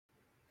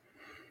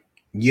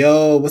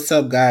Yo, what's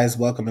up, guys?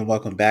 Welcome and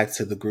welcome back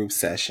to the group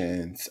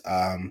sessions.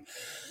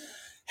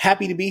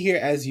 Happy to be here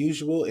as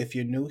usual. If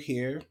you're new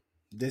here,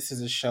 this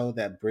is a show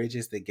that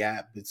bridges the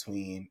gap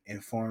between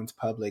informed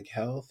public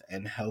health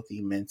and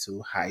healthy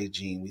mental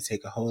hygiene. We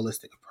take a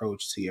holistic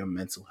approach to your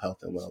mental health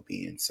and well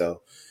being.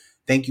 So,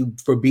 thank you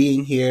for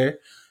being here,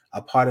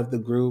 a part of the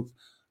group.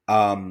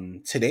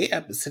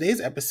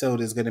 Today's episode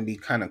is going to be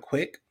kind of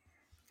quick.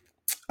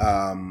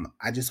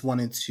 I just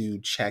wanted to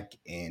check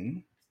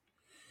in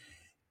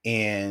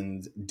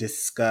and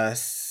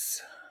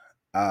discuss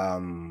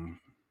um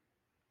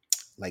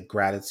like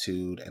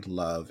gratitude and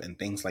love and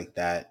things like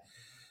that,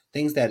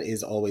 things that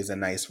is always a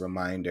nice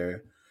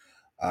reminder.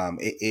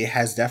 It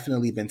has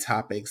definitely been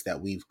topics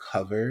that we've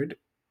covered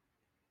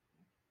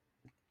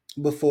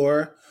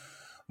before,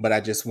 but I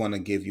just want to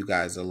give you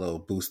guys a little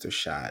booster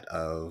shot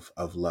of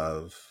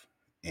love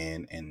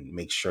and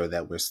make sure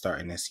that we're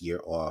starting this year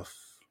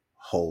off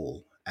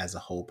whole as a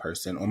whole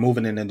person, or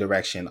moving in the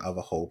direction of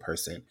a whole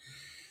person.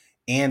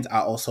 And I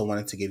also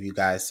wanted to give you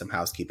guys some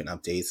housekeeping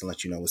updates and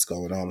let you know what's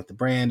going on with the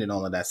brand and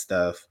all of that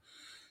stuff.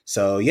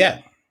 So, yeah,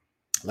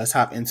 let's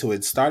hop into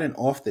it. Starting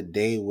off the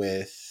day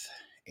with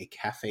a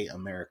cafe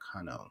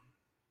Americano.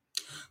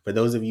 For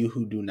those of you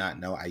who do not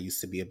know, I used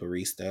to be a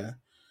barista.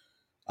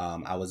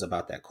 I was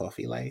about that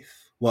coffee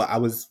life. Well, I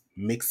was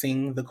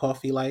mixing the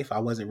coffee life. I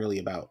wasn't really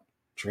about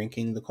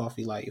drinking the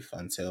coffee life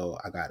until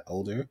I got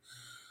older.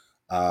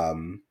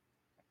 Um,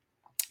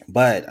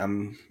 but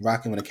I'm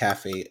rocking with a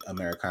cafe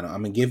Americano.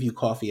 I'm gonna give you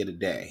coffee of the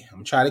day.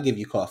 I'm trying to give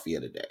you coffee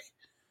of the day.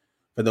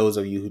 For those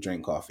of you who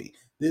drink coffee,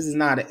 this is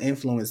not an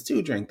influence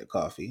to drink the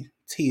coffee.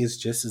 Tea is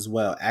just as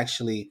well.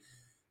 Actually,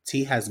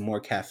 tea has more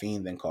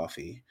caffeine than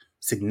coffee,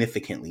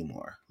 significantly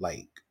more,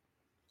 like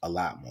a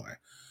lot more.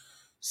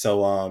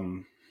 So,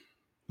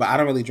 but I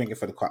don't really drink it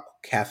for the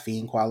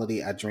caffeine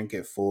quality. I drink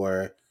it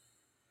for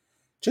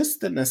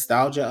just the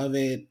nostalgia of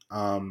it.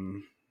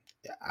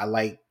 I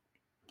like.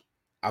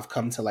 I've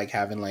come to like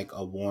having like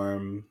a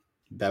warm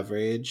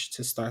beverage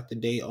to start the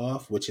day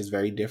off, which is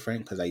very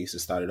different because I used to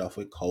start it off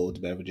with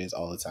cold beverages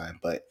all the time.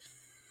 But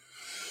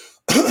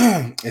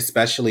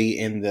especially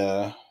in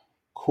the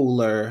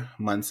cooler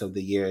months of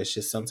the year, it's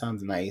just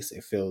sometimes nice.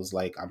 It feels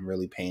like I'm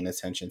really paying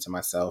attention to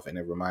myself, and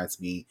it reminds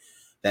me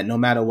that no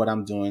matter what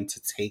I'm doing, to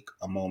take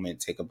a moment,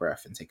 take a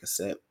breath, and take a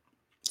sip.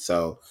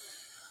 So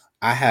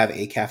I have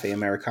a cafe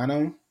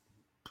Americano.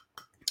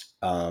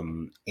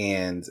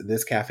 And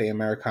this cafe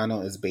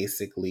Americano is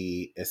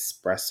basically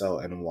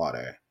espresso and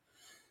water.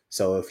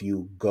 So if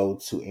you go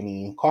to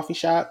any coffee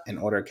shop and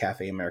order a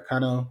cafe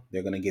Americano,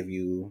 they're going to give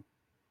you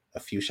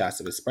a few shots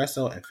of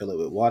espresso and fill it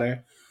with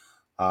water.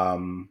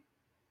 Um,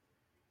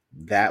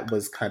 that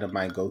was kind of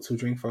my go-to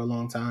drink for a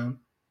long time.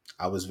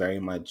 I was very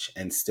much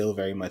and still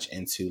very much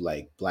into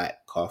like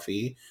black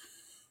coffee,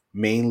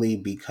 mainly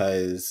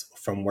because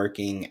from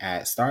working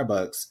at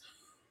Starbucks,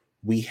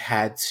 we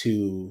had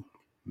to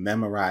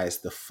memorize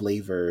the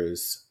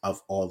flavors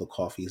of all the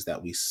coffees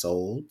that we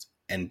sold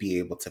and be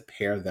able to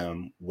pair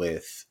them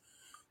with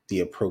the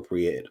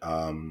appropriate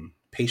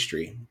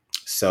pastry.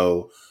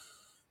 So,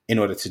 in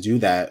order to do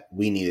that,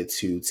 we needed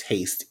to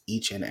taste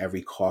each and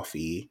every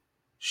coffee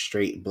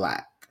straight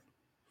black.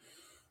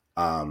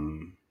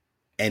 Um,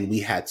 and we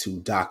had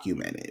to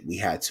document it. We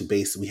had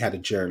a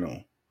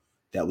journal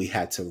that we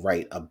had to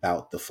write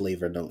about the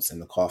flavor notes in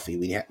the coffee.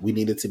 We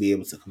needed to be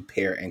able to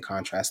compare and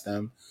contrast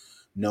them,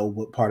 know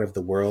what part of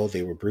the world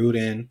they were brewed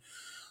in.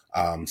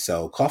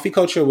 So coffee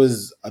culture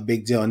was a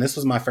big deal, and this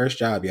was my first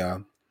job,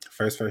 y'all.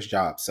 First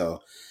job.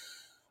 So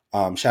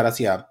shout out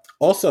to y'all.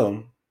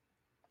 Also,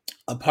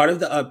 a part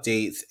of the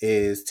updates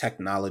is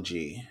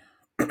technology.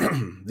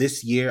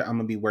 This year, I'm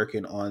gonna be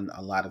working on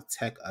a lot of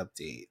tech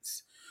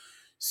updates.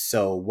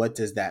 So, what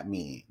does that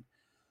mean?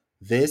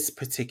 This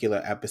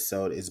particular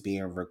episode is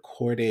being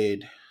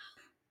recorded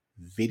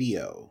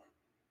video.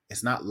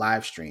 It's not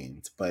live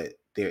streamed, but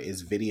there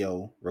is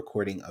video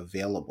recording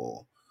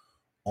available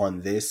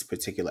on this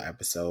particular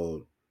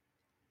episode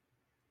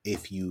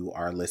if you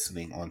are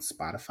listening on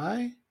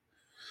Spotify.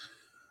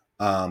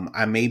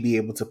 I may be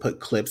able to put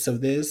clips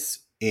of this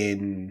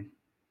in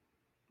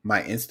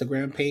my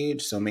Instagram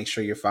page. So make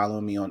sure you're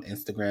following me on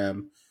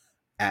Instagram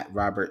at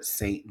Robert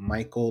St.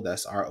 Michael.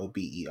 That's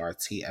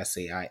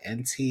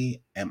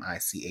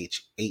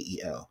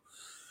RobertSaintMichael.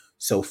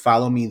 So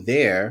follow me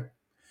there.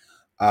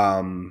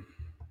 Um,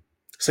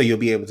 so you'll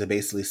be able to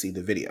basically see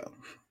the video.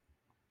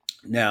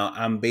 Now,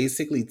 I'm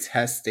basically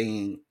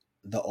testing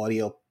the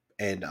audio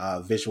and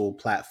visual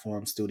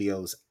platform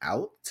studios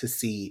out to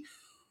see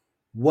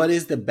what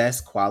is the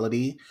best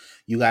quality.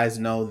 You guys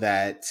know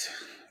that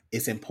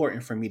it's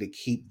important for me to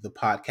keep the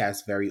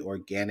podcast very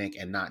organic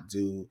and not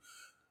do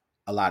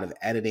a lot of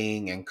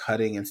editing and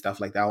cutting and stuff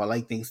like that. I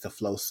like things to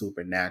flow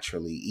super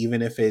naturally,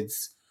 even if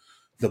it's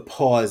the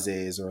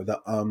pauses or the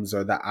ums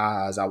or the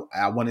ahs.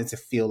 I want it to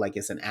feel like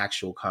it's an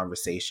actual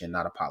conversation,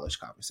 not a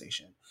polished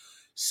conversation.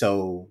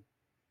 So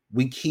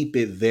we keep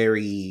it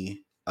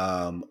very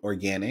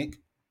organic.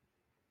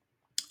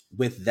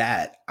 With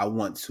that, I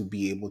want to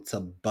be able to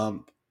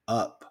bump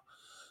up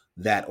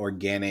that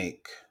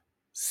organic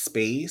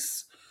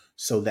space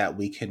so that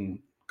we can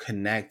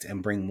connect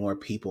and bring more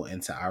people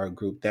into our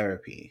group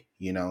therapy,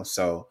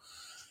 so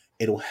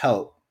it'll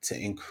help to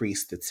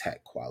increase the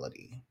tech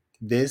quality.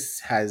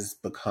 This has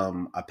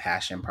become a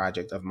passion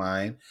project of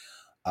mine.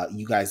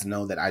 You guys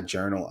know that I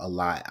journal a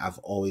lot. I've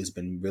always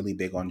been really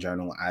big on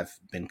journal. I've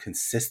been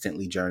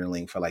consistently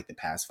journaling for like the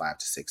past 5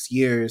 to 6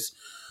 years.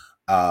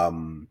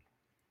 Um,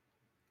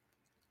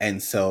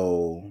 and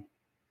so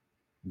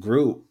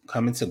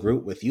coming to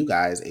group with you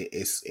guys,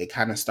 it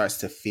kind of starts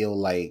to feel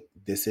like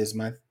this is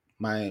my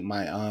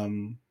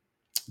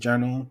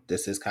journal.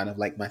 This is kind of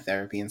like my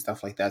therapy and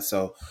stuff like that.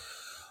 So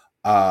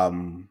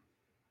um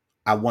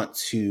I want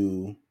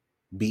to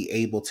be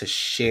able to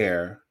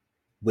share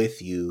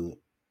with you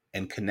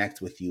and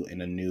connect with you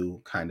in a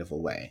new kind of a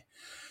way.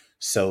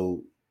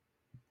 So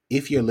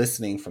if you're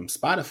listening from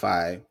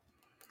Spotify,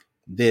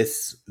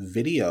 this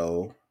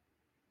video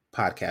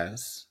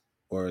podcast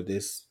or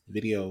this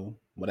video,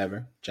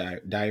 whatever,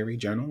 diary,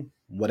 journal,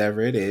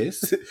 whatever it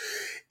is,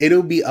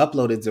 it'll be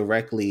uploaded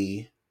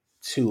directly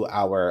to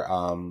our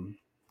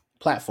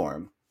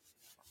platform.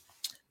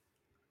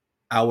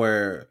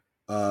 Our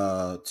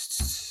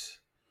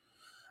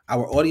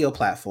our audio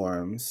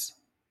platforms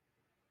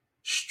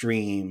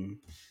stream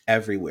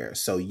everywhere.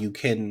 So you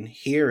can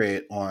hear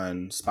it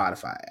on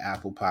Spotify,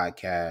 Apple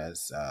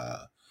Podcasts,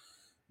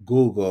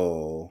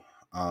 Google.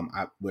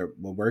 We're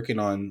working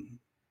on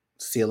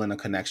sealing a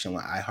connection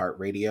with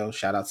iHeartRadio.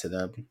 Shout out to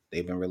them.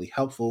 They've been really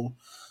helpful.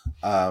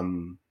 But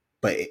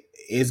it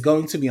is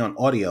going to be on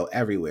audio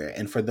everywhere.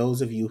 And for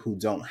those of you who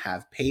don't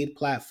have paid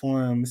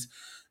platforms,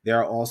 there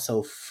are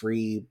also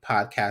free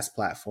podcast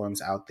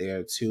platforms out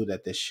there too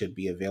that this should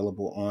be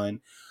available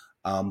on.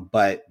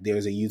 But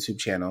there's a YouTube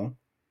channel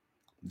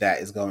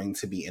that is going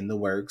to be in the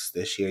works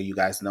this year. You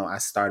guys know I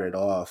started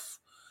off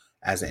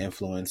as an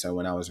influencer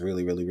when I was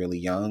really, really, really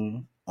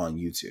young on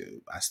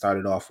YouTube. I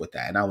started off with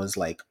that and I was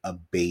like a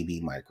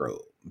baby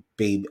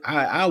baby.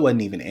 I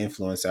wasn't even an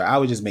influencer. I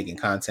was just making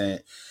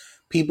content.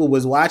 People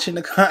was watching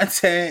the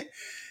content.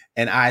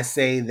 And I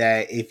say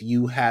that if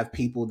you have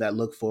people that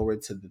look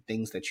forward to the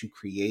things that you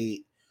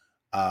create,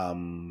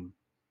 you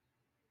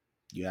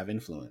have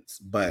influence.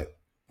 But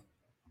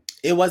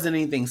it wasn't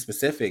anything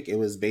specific. It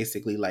was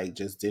basically like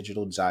just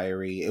digital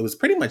diary. It was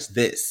pretty much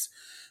this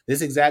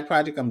exact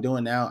project I'm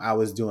doing now. I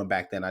was doing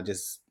back then. I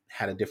just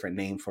had a different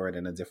name for it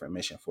and a different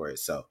mission for it.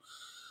 So,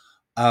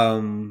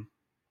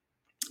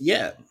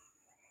 yeah.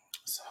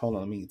 So hold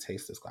on, let me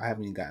taste this. I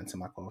haven't even gotten to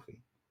my coffee.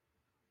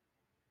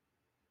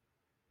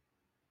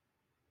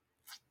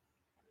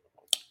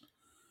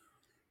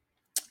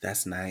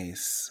 That's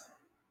nice.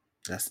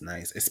 That's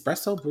nice.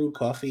 Espresso brewed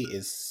coffee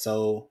is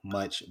so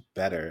much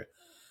better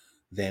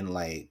than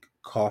like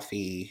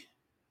coffee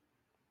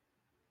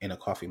in a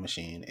coffee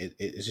machine.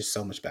 It's just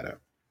so much better.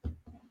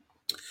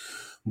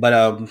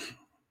 But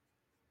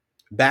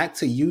back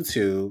to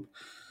YouTube,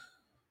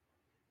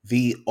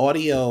 the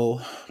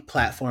audio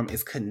platform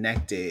is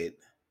connected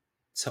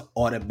to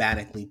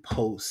automatically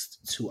post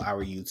to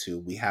our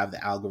YouTube. We have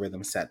the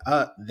algorithm set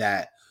up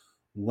that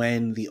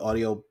when the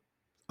audio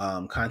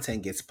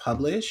content gets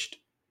published,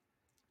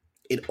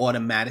 it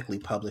automatically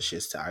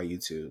publishes to our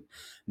YouTube.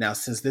 Now,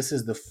 since this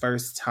is the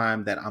first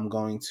time that I'm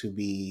going to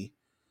be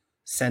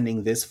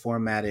sending this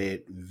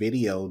formatted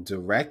video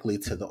directly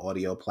to the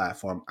audio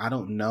platform, I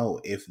don't know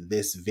if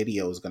this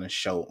video is going to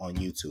show on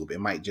YouTube. It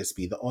might just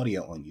be the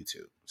audio on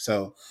YouTube.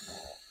 So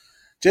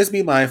just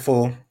be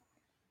mindful.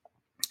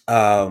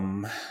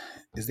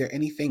 Is there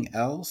anything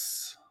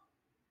else?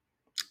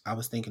 I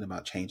was thinking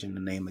about changing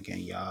the name again,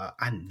 y'all.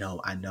 I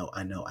know.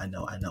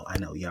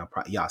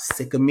 Y'all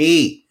sick of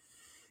me.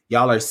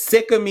 Y'all are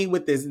sick of me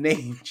with this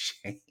name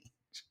change.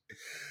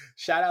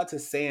 Shout out to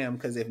Sam,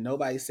 because if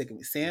nobody's sick of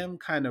me, Sam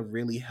kind of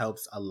really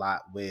helps a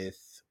lot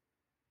with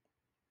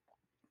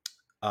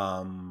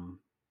helping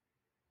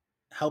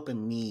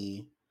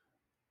me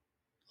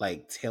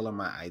like tailor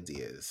my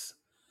ideas.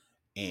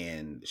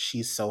 And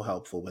she's so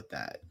helpful with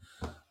that.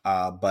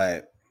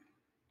 But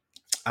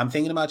I'm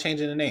thinking about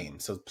changing the name.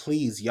 So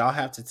please, y'all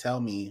have to tell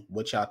me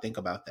what y'all think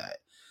about that.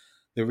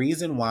 The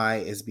reason why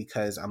is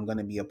because I'm going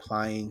to be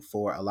applying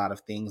for a lot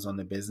of things on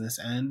the business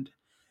end,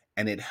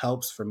 and it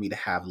helps for me to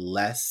have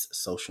less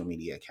social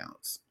media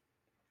accounts.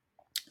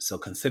 So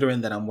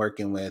considering that I'm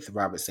working with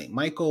Robert St.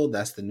 Michael,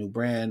 that's the new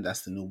brand,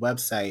 that's the new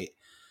website,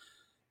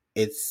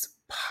 it's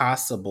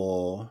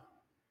possible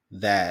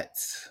that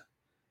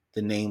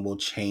the name will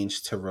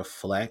change to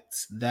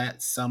reflect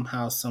that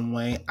somehow, some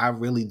way. I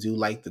really do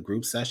like the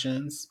group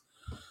sessions,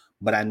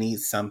 but I need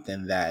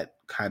something that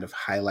kind of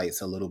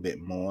highlights a little bit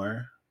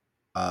more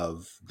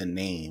of the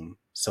name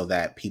so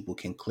that people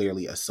can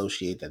clearly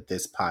associate that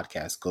this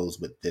podcast goes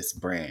with this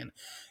brand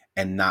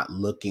and not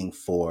looking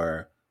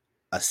for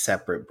a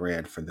separate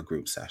brand for the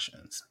group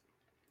sessions,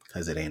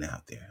 because it ain't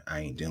out there. I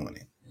ain't doing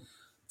it.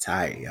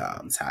 Tired, y'all.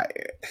 I'm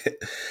tired.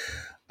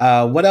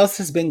 What else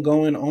has been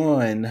going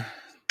on?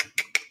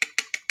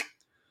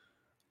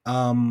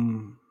 I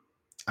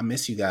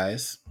miss you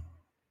guys.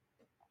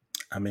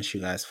 I miss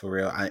you guys for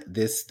real.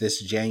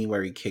 This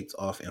January kicked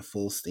off in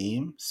full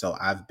steam, so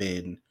I've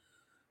been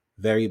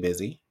very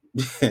busy.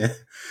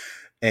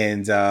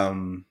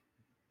 And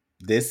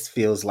this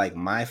feels like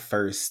my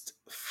first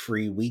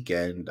free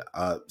weekend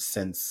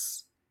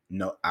since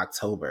no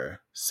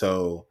October.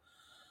 So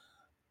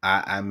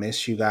I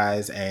miss you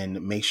guys,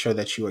 and make sure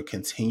that you are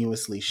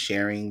continuously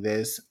sharing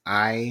this.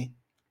 I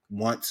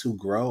want to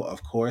grow,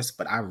 of course,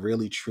 but I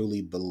really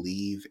truly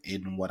believe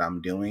in what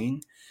I'm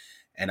doing.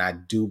 And I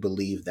do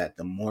believe that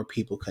the more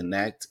people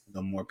connect,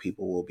 the more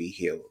people will be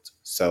healed.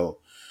 So,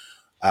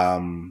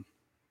 um,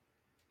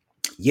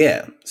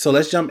 yeah. So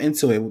let's jump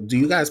into it. Do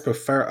you guys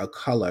prefer a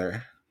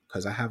color?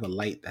 Because I have a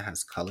light that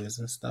has colors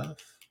and stuff.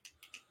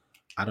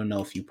 I don't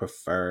know if you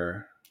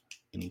prefer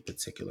any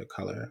particular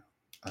color.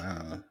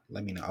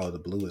 Let me know. Oh, the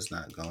blue is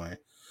not going.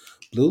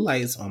 Blue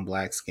lights on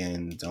black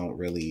skin don't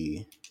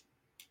really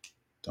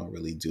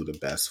do the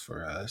best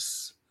for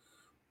us.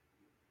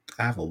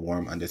 I have a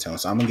warm undertone,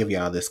 so I'm gonna give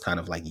y'all this kind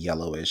of like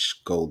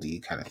yellowish, goldy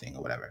kind of thing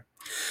or whatever.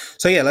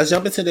 So yeah, let's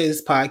jump into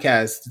today's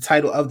podcast. The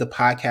title of the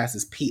podcast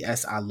is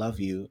 "P.S. I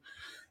Love You,"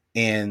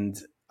 and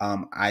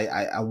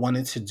I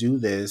wanted to do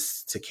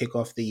this to kick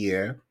off the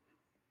year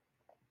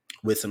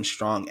with some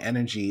strong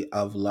energy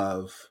of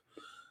love.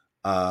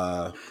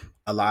 Uh,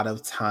 a lot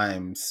of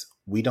times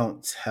we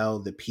don't tell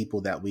the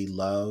people that we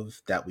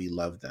love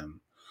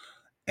them,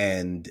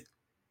 and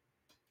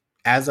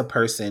as a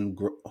person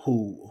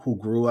who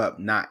grew up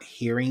not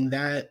hearing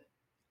that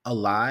a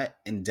lot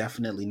and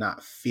definitely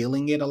not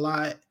feeling it a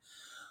lot,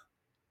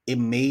 it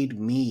made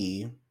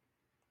me,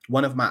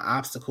 one of my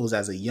obstacles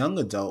as a young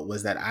adult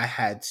was that I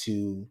had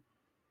to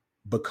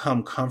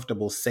become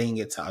comfortable saying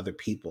it to other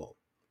people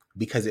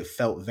because it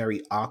felt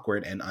very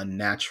awkward and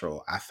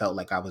unnatural. I felt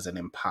like I was an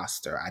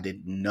imposter. I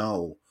didn't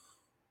know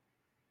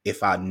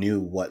if I knew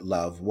what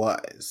love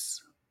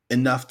was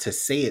enough to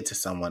say it to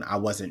someone. I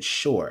wasn't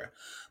sure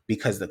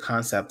because the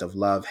concept of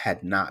love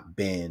had not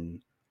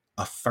been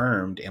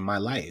affirmed in my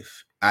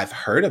life. I've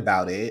heard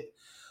about it,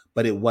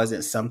 but it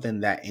wasn't something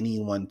that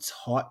anyone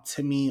taught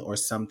to me or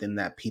something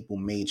that people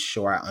made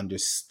sure I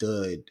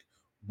understood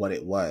what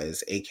it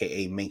was,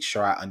 aka make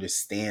sure I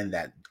understand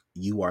that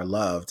you are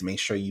loved, make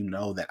sure you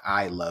know that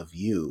I love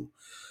you.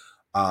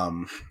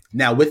 um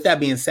Now, with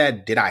that being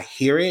said, did I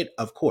hear it?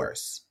 Of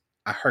course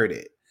I heard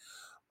it,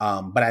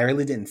 but I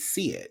really didn't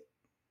see it.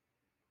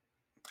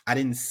 I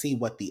didn't see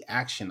what the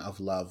action of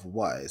love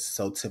was.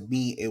 So to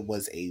me, it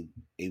was a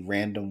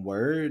random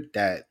word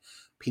that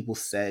people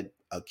said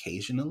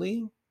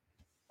occasionally,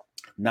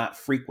 not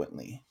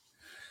frequently.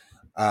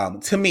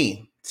 To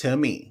me,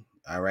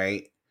 all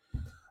right.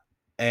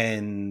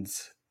 And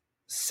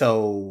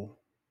so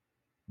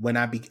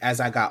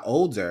as I got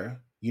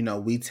older,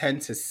 we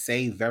tend to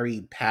say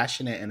very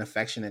passionate and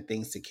affectionate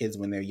things to kids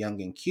when they're young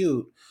and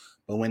cute,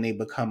 but when they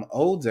become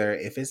older,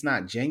 if it's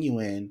not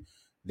genuine,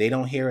 they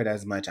don't hear it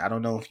as much. I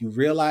don't know if you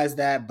realize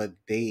that, but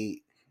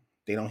they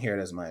don't hear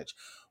it as much.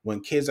 When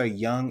kids are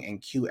young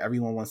and cute,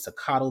 everyone wants to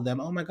coddle them.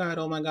 Oh my god,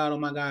 oh my god, oh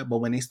my god. But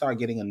when they start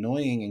getting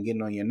annoying and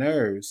getting on your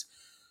nerves,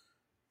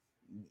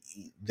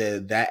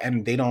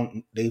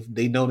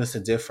 they notice a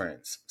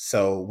difference.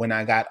 So when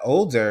I got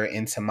older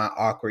into my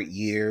awkward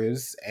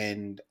years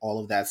and all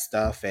of that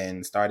stuff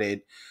and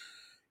started,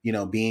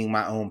 being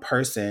my own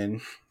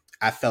person,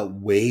 I felt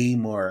way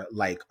more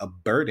like a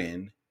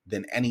burden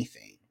than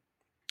anything.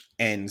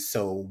 And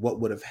so what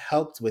would have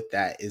helped with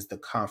that is the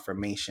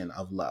confirmation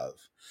of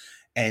love,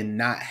 and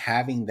not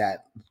having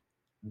that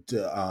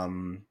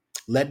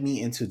led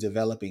me into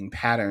developing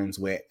patterns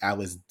where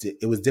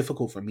it was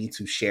difficult for me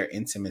to share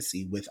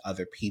intimacy with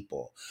other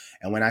people.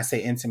 And when I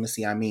say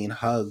intimacy, I mean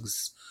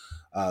hugs,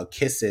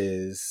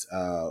 kisses,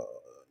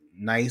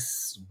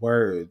 nice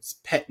words,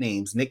 pet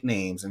names,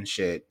 nicknames and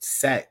shit,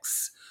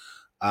 sex,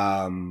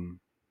 um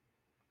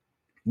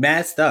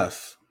mad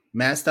stuff.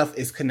 Mad stuff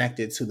is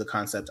connected to the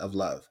concept of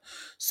love.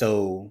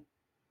 So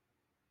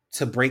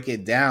to break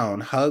it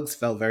down, hugs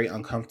felt very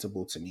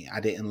uncomfortable to me. I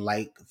didn't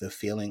like the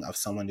feeling of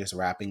someone just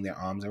wrapping their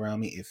arms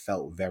around me. It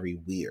felt very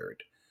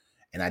weird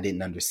and I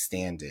didn't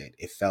understand it.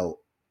 It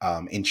felt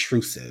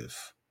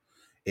intrusive.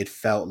 It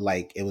felt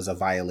like it was a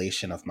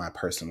violation of my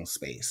personal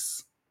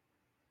space.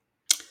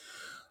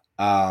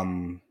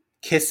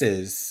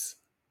 Kisses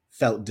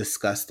felt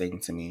disgusting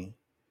to me.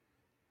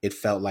 It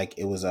felt like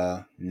it was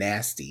a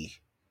nasty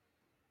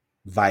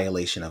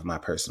violation of my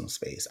personal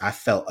space. I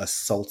felt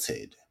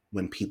assaulted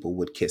when people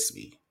would kiss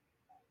me.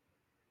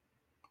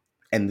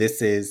 And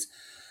this is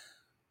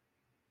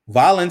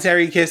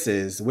voluntary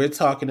kisses. We're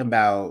talking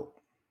about,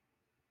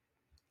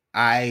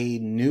 I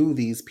knew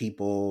these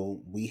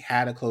people, we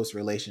had a close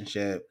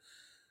relationship,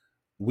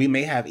 we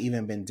may have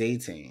even been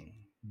dating,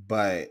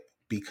 but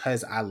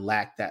because I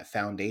lacked that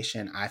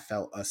foundation, I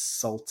felt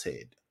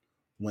assaulted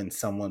when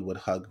someone would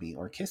hug me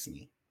or kiss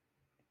me,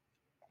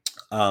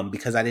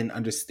 because I didn't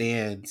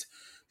understand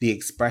the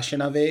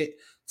expression of it.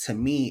 To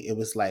me, it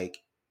was like,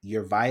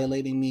 you're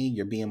violating me,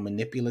 you're being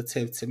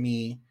manipulative to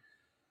me.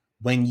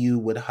 When you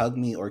would hug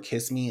me or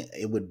kiss me,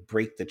 it would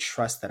break the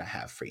trust that I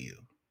have for you.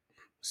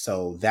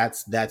 So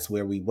that's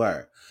where we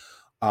were.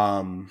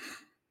 Um,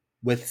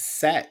 with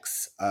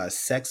sex,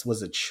 sex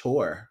was a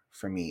chore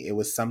for me. It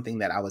was something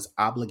that I was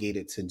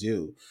obligated to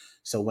do.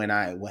 So when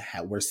I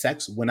was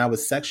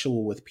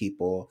sexual with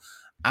people,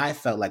 I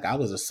felt like I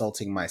was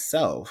assaulting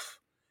myself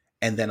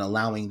and then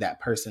allowing that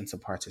person to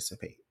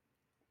participate.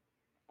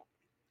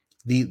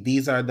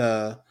 These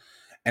are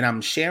and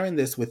I'm sharing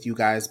this with you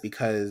guys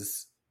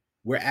because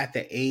we're at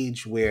the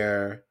age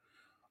where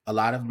a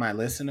lot of my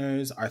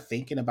listeners are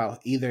thinking about,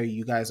 either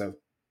you guys are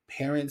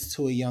parents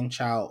to a young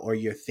child, or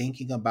you're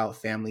thinking about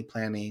family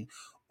planning,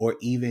 or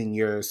even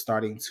you're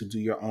starting to do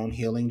your own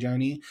healing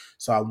journey.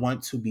 So I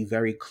want to be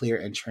very clear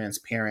and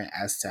transparent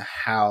as to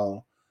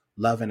how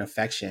love and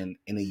affection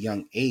in a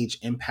young age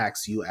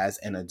impacts you as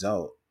an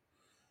adult,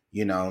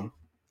 you know.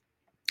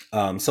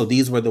 So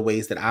these were the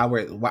ways that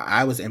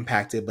I was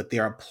impacted, but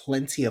there are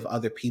plenty of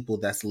other people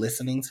that's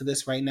listening to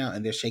this right now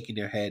and they're shaking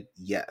their head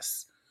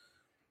yes,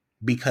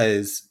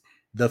 because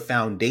the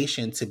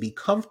foundation to be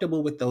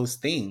comfortable with those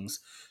things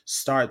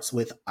starts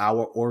with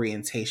our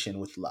orientation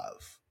with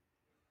love,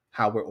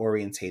 how we're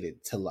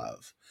orientated to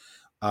love.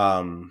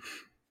 Um,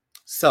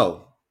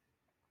 so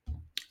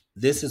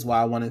this is why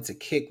I wanted to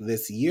kick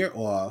this year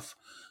off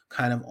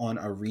kind of on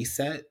a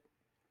reset,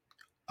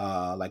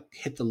 like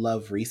hit the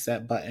love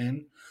reset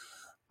button.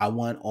 I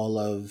want all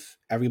of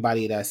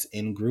everybody that's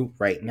in group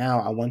right now,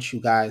 I want you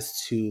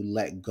guys to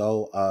let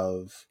go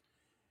of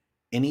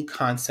any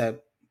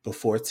concept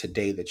before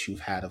today that you've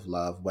had of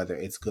love, whether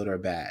it's good or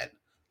bad.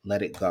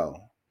 Let it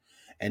go.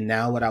 And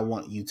now, what I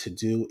want you to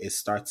do is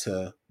start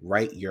to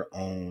write your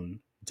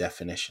own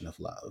definition of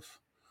love.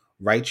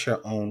 Write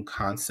your own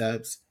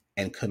concepts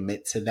and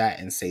commit to that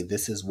and say,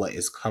 this is what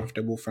is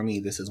comfortable for me.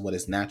 This is what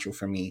is natural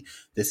for me.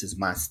 This is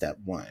my step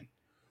one,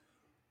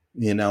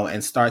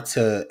 and start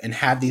to and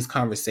have these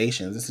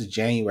conversations. This is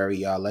January,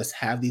 y'all. Let's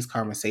have these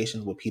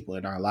conversations with people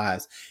in our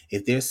lives.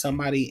 If there's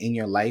somebody in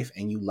your life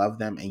and you love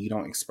them and you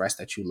don't express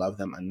that you love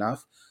them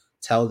enough,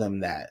 tell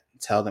them that.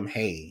 Tell them,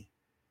 hey,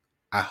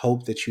 I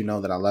hope that you know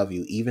that I love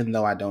you, even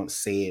though I don't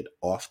say it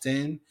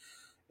often.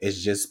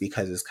 It's just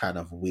because it's kind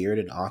of weird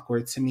and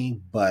awkward to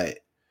me, but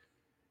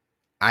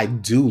I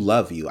do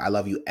love you. I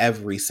love you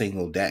every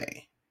single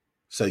day.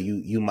 So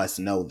you must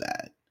know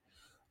that.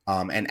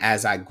 And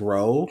as I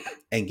grow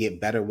and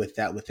get better with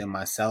that within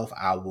myself,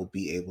 I will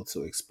be able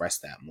to express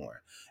that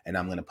more. And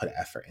I'm going to put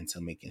effort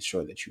into making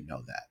sure that you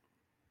know that.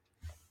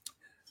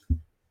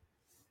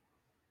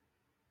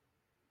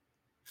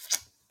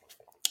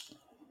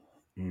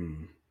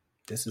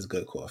 This is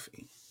good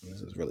coffee.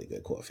 This is really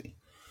good coffee.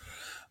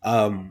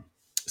 Um,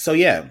 so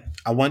yeah,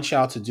 I want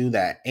y'all to do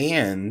that.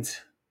 And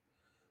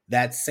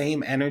that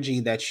same energy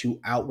that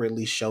you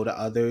outwardly show to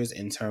others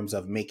in terms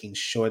of making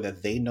sure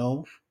that they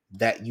know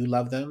that you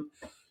love them,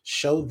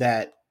 show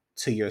that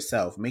to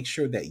yourself. Make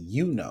sure that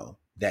you know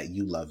that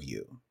you love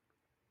you.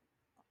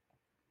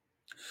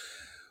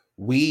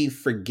 We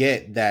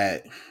forget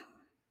that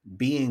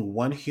being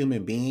one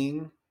human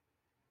being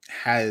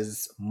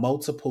has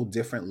multiple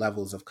different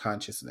levels of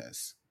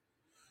consciousness.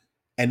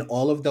 And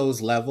all of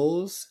those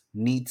levels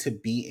need to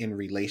be in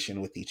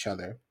relation with each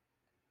other.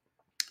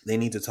 They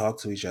need to talk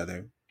to each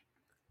other.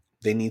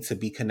 They need to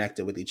be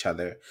connected with each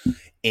other.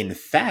 In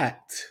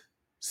fact,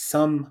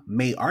 some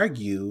may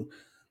argue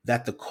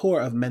that the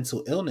core of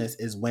mental illness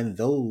is when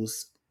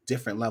those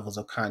different levels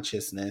of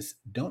consciousness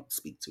don't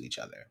speak to each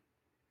other.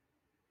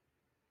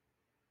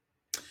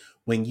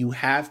 When you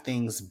have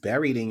things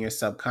buried in your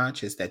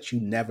subconscious that you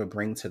never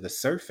bring to the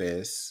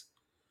surface,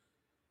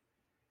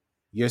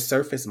 your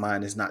surface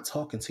mind is not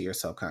talking to your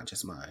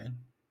subconscious mind.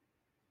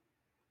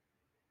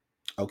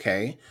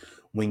 Okay?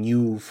 When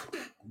you've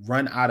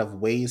run out of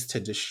ways to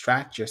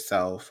distract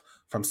yourself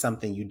from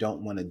something you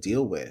don't want to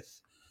deal with,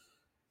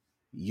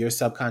 your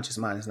subconscious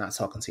mind is not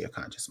talking to your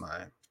conscious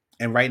mind.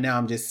 And right now,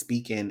 I'm just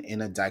speaking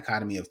in a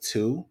dichotomy of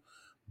two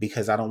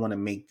because I don't want to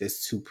make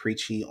this too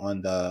preachy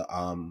on the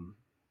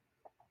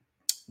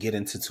get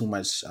into too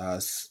much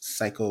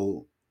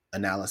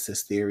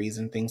psychoanalysis theories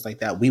and things like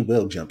that. We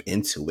will jump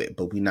into it,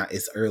 but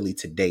it's early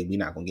today. We're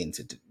not gonna get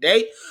into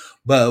today.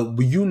 But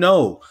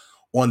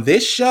on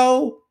this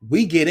show,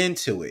 we get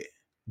into it.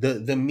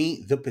 The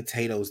meat, the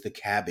potatoes, the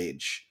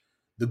cabbage,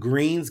 the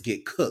greens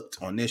get cooked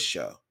on this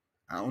show.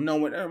 I don't know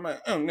what everybody,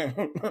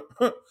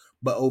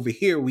 but over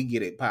here we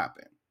get it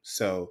popping.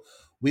 So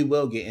we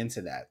will get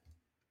into that.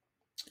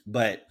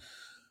 But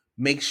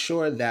make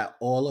sure that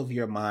all of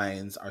your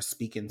minds are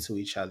speaking to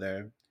each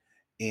other,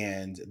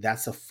 and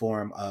that's a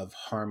form of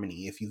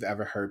harmony. If you've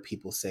ever heard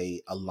people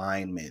say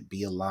alignment,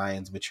 be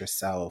aligned with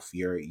yourself,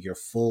 your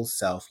full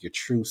self, your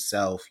true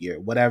self, your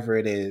whatever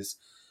it is,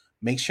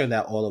 make sure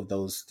that all of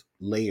those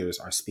layers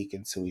are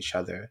speaking to each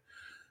other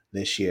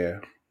this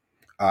year.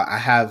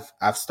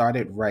 I've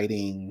started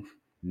writing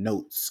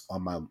notes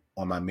on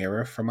my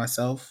mirror for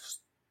myself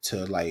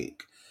to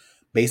like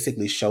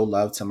basically show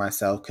love to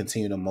myself,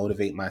 continue to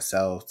motivate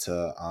myself,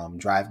 to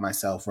drive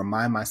myself,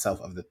 remind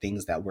myself of the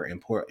things that were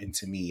important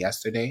to me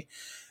yesterday,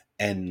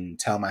 and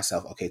tell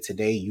myself, okay,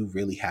 today you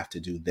really have to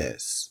do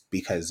this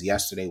because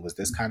yesterday was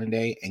this kind of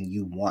day and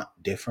you want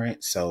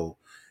different. So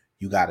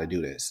you got to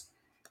do this.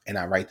 And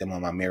I write them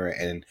on my mirror.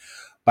 And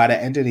by the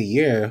end of the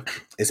year,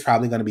 it's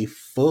probably going to be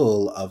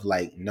full of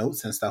like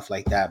notes and stuff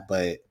like that.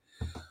 But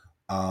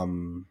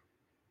um,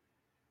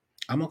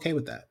 I'm okay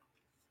with that.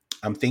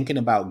 I'm thinking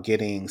about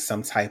getting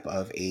some type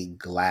of a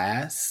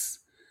glass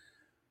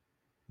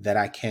that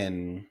I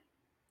can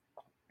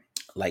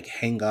like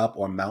hang up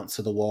or mount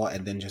to the wall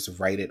and then just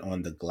write it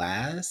on the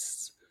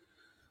glass.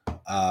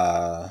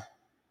 Uh,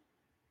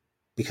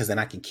 because then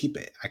I can keep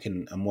it. I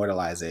can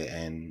immortalize it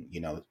and,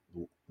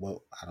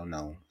 well, I don't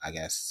know, I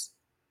guess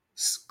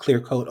clear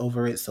coat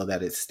over it so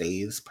that it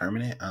stays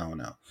permanent. I don't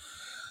know.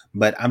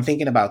 But I'm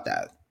thinking about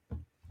that.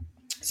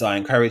 So I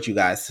encourage you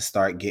guys to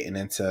start getting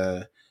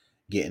into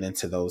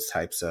those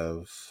types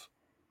of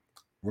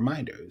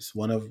reminders.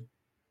 One of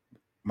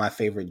my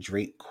favorite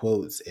Drake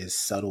quotes is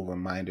subtle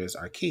reminders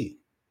are key,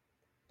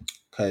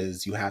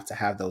 because you have to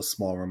have those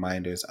small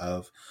reminders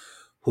of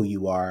who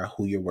you are,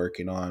 who you're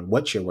working on,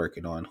 what you're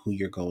working on, who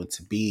you're going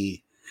to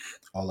be,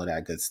 all of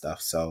that good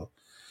stuff. So,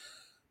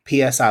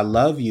 P.S. I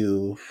love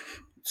you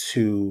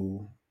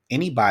to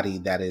anybody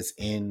that is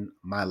in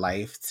my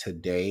life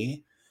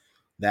today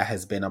that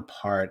has been a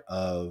part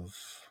of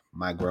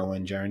my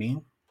growing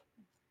journey.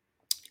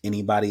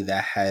 Anybody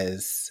that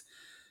has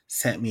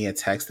sent me a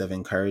text of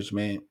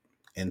encouragement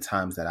in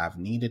times that I've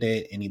needed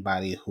it.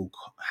 Anybody who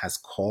has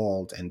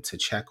called and to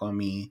check on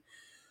me,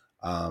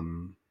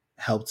 um,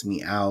 helped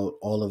me out.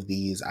 All of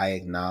these I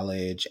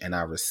acknowledge and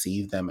I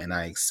receive them and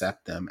I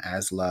accept them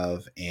as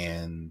love,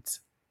 and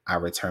I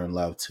return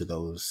love to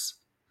those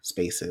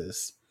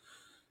spaces.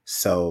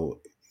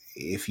 So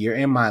if you're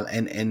in my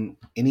and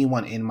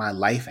anyone in my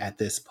life at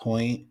this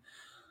point,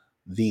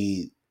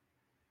 the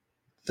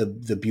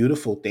the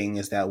beautiful thing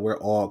is that we're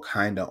all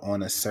kind of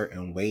on a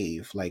certain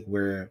wave. Like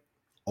we're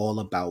all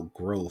about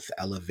growth,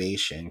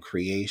 elevation,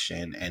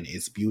 creation, and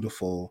it's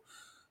beautiful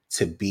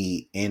to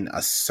be in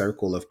a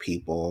circle of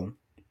people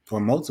or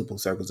multiple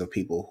circles of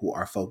people who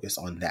are focused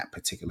on that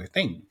particular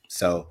thing.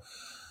 So,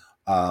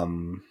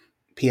 um,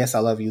 P.S. I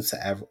love you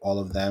to all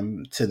of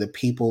them. To the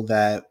people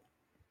that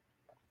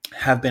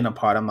have been a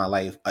part of my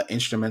life, an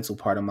instrumental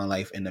part of my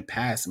life in the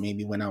past,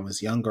 maybe when I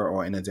was younger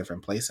or in a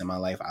different place in my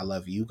life, I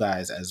love you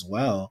guys as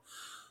well.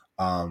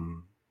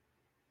 Um,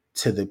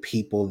 to the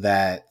people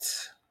that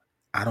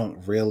I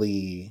don't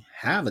really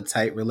have a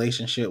tight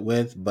relationship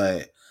with,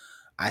 but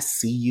I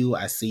see you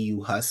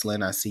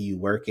hustling, I see you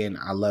working.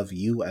 I love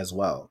you as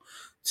well.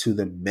 To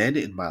the men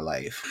in my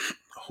life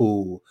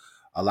who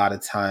a lot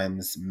of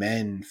times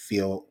men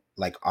feel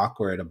like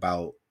awkward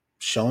about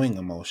showing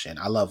emotion,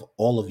 I love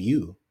all of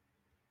you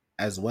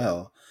as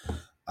well.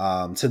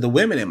 To the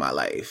women in my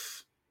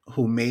life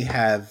who may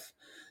have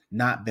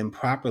not been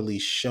properly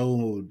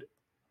showed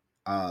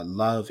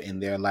love in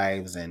their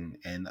lives and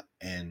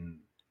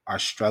are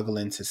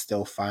struggling to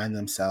still find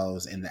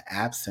themselves in the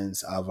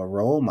absence of a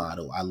role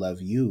model. I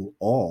love you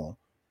all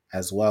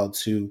as well.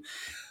 To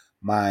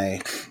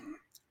my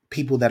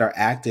people that are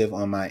active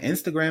on my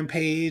Instagram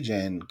page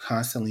and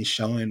constantly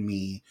showing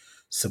me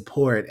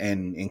support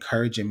and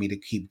encouraging me to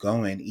keep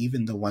going,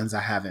 even the ones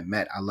I haven't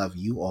met, I love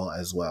you all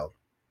as well.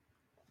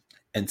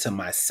 And to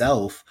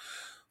myself,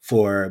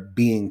 for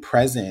being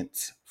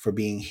present, for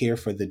being here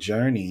for the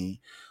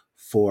journey,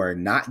 for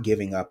not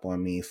giving up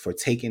on me, for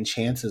taking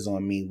chances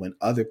on me when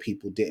other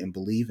people didn't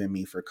believe in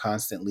me, for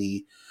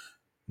constantly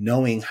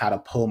knowing how to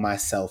pull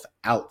myself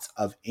out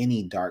of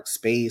any dark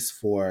space,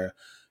 for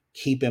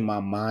keeping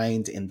my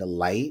mind in the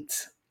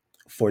light,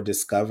 for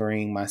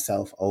discovering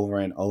myself over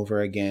and over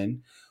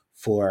again,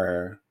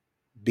 for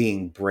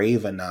being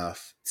brave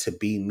enough to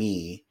be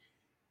me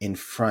in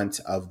front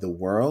of the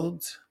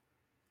world.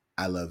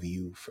 I love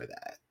you for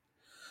that.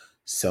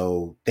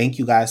 So thank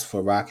you guys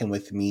for rocking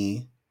with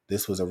me.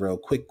 This was a real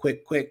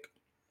quick.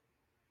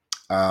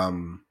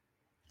 Um,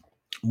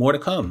 more to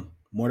come.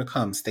 More to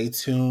come. Stay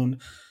tuned.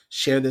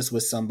 Share this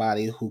with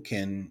somebody who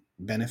can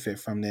benefit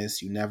from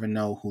this. You never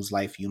know whose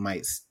life you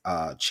might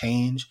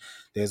change.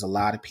 There's a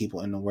lot of people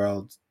in the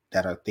world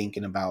that are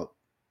thinking about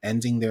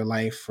ending their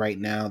life right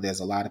now. There's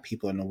a lot of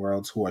people in the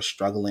world who are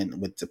struggling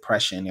with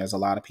depression. There's a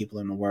lot of people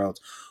in the world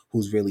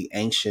who's really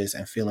anxious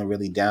and feeling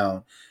really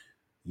down.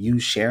 You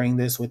sharing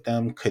this with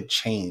them could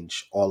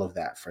change all of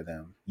that for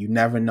them. You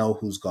never know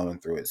who's going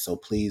through it. So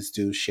please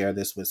do share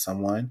this with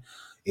someone.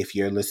 If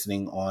you're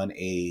listening on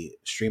a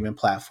streaming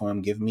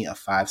platform, give me a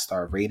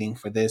 5-star rating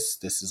for this.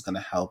 This is going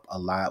to help a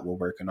lot. We're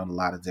working on a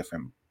lot of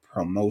different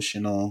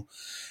promotional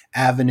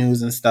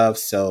avenues and stuff.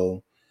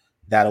 So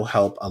that'll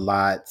help a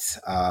lot.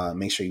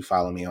 Make sure you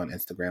follow me on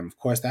Instagram. Of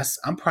course,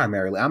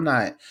 I'm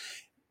not,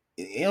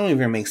 it don't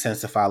even make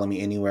sense to follow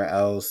me anywhere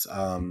else.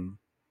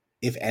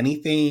 If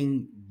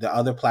anything, the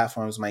other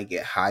platforms might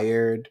get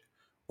hired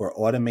or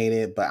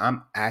automated, but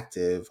I'm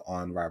active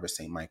on Robert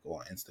St. Michael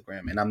on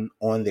Instagram and I'm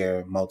on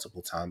there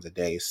multiple times a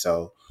day.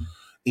 So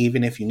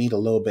even if you need a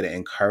little bit of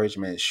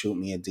encouragement, shoot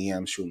me a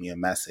DM, shoot me a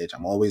message.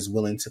 I'm always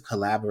willing to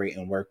collaborate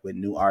and work with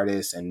new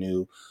artists and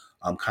new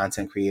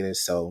content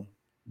creators. So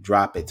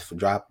drop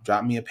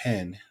me a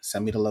pin,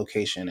 send me the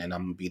location, and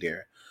I'm gonna be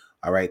there.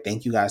 All right.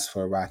 Thank you guys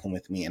for rocking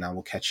with me, and I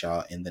will catch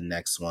y'all in the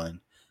next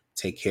one.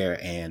 Take care,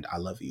 and I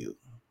love you.